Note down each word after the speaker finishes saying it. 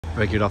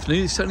Very good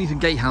afternoon, it's Tony from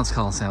Gatehouse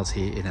Car Sales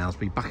here in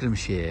Aylesbury,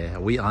 Buckinghamshire.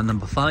 We are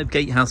number 5,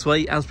 Gatehouse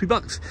Way, Aylesbury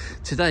Bucks.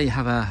 Today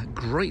have a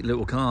great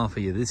little car for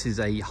you. This is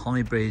a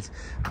hybrid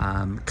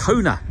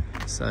Kona.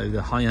 So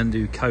the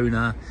Hyundai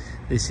Kona.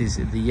 This is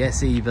the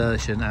SE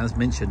version, as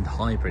mentioned,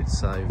 hybrid,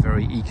 so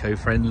very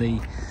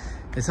eco-friendly.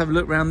 Let's have a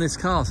look around this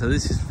car. So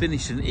this is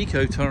finished in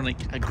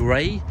Ecotonic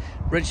Grey,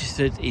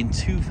 registered in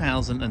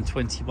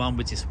 2021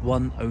 with just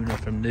one owner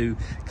from new,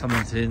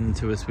 coming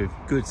into us with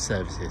good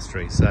service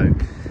history. So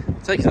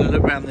taking a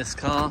look around this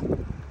car,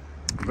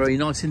 very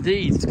nice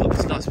indeed. It's got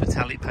this nice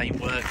metallic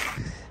paintwork,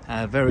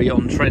 very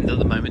on trend at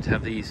the moment to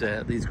have these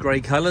grey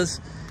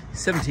colours.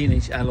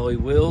 17-inch alloy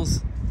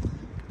wheels.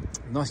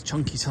 Nice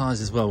chunky tyres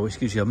as well, which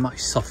gives you a much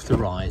softer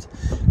ride.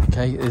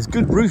 Okay, there's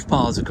good roof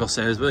bars across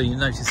there as well. You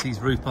notice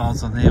these roof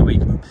bars on here where you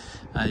can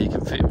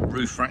fit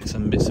roof racks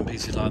and bits and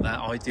pieces like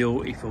that.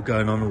 Ideal if you're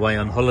going on away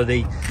on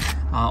holiday.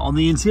 On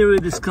the interior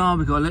of this car,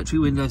 we've got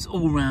electric windows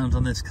all round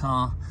on this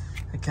car.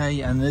 Okay,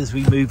 and as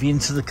we move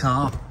into the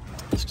car,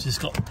 it's just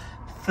got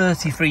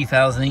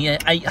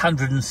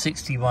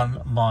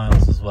 33,861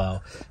 miles as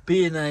well.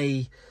 Being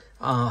a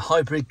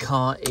hybrid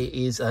car, it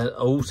is an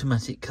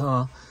automatic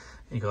car.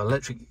 You've got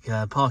electric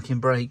parking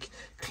brake,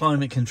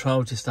 climate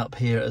control just up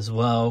here as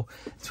well,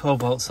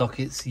 12-volt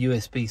sockets,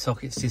 USB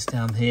sockets just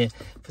down here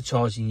for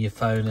charging your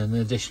phone, and an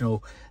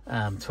additional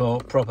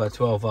proper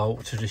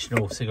 12-volt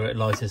traditional cigarette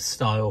lighter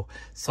style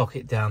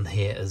socket down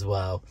here as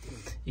well.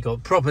 You've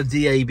got proper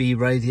DAB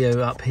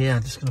radio up here.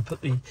 I'm just going to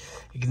put the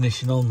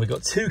ignition on. We've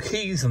got 2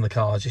 keys on the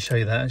car. I'll just show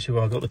you that actually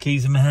while I've got the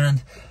keys in my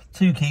hand.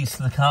 2 keys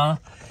to the car.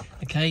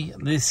 Okay,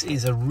 this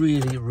is a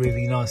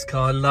really nice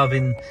car.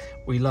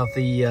 We love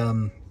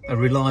the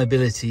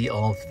reliability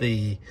of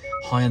the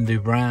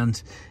Hyundai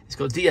brand. It's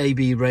got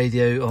DAB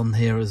radio on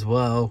here as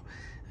well.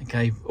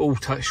 Okay, all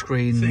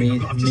touchscreen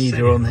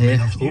media on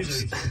here.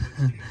 Oops.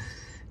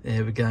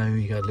 There we go.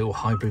 You got a little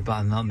hybrid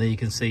button up there. You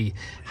can see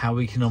how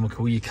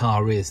economical your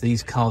car is.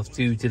 These cars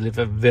do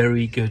deliver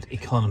very good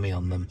economy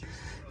on them.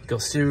 You've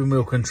got steering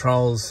wheel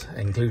controls,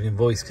 including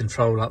voice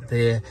control up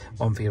there,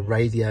 one for your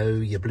radio,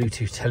 your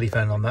Bluetooth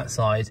telephone on that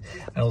side,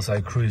 and also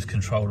cruise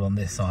control on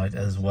this side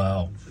as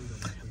well.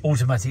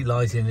 Automatic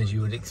lighting, as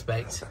you would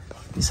expect.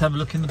 Let's have a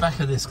look in the back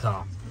of this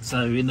car.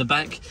 So in the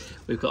back,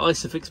 we've got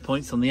ISOFIX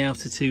points on the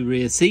outer 2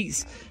 rear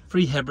seats,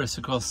 3 headrests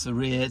across the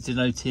rear,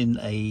 denoting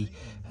a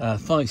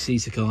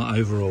 5-seater car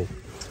overall.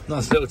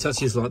 Nice little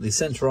touches like the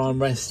centre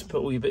armrest,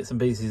 put all your bits and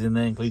pieces in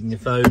there, including your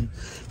phone,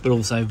 but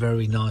also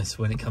very nice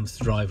when it comes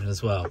to driving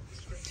as well.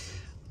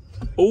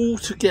 All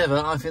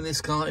together, I think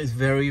this car is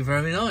very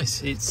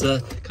nice. It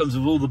comes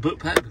with all the book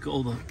pack. We've got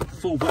all the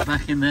full book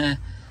pack in there,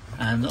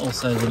 and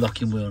also the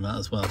locking wheel nut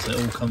as well. So it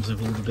all comes with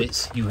all the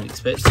bits you would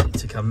expect it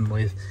to come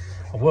with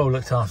a well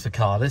looked after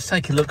car. Let's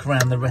take a look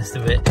around the rest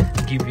of it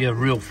and give you a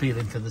real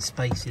feeling for the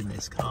space in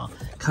this car.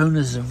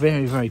 Konas are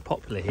very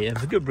popular here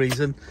for good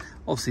reason.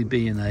 Obviously,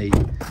 being a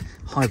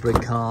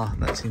hybrid car,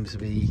 that seems to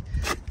be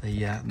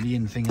the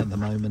in thing at the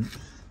moment.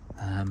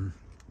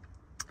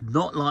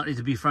 Not likely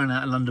to be thrown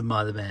out of London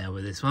by the mayor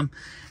with this one.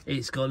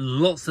 It's got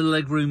lots of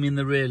leg room in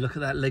the rear. Look at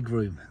that leg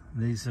room.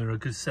 These are a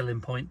good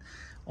selling point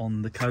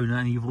on the Kona,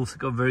 and you've also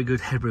got very good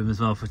headroom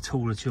as well for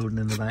taller children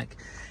in the back.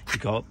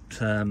 You've got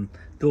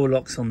door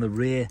locks on the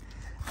rear,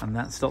 and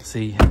that stops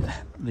the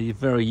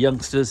very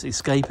youngsters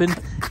escaping.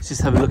 Let's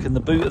just have a look in the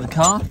boot of the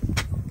car.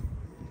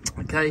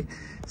 Okay,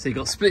 so you've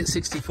got split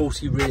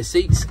 60/40 rear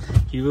seats.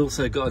 You've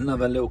also got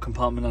another little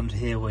compartment under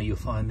here where you'll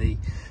find the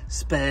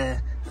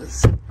spare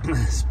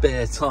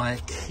tyre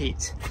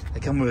kit. They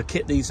come with a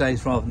kit these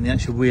days rather than the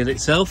actual wheel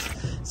itself,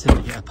 so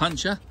you get a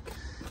puncher.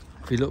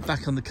 If we look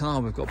back on the car,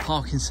 we've got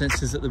parking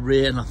sensors at the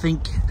rear, and I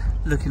think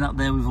looking up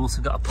there, we've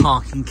also got a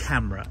parking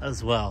camera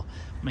as well,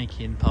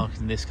 making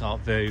parking this car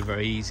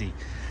very easy.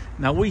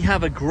 Now, we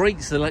have a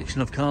great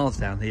selection of cars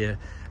down here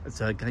at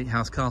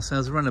Gatehouse Car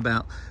Sales. Around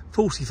about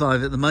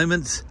 45 at the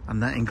moment,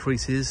 and that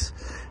increases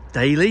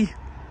daily.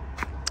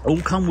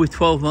 All come with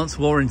 12 months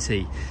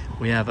warranty.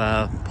 We have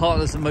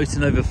partners at Motor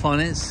Nova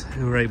Finance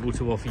who are able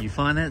to offer you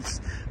finance,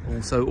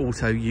 also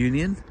Auto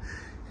Union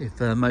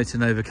if Motor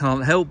Nova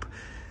can't help.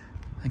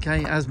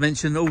 Okay, as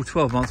mentioned, all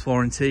 12 months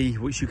warranty,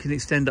 which you can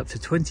extend up to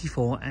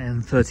 24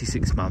 and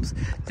 36 months.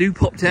 Do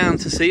pop down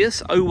to see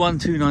us.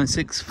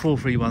 01296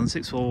 431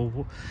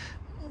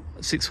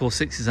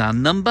 646 is our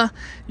number.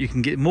 You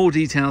can get more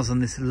details on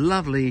this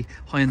lovely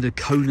Hyundai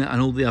Kona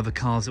and all the other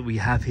cars that we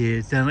have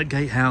here down at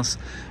Gatehouse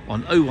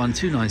on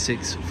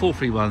 01296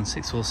 431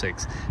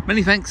 646.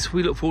 Many thanks.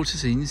 We look forward to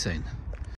seeing you soon.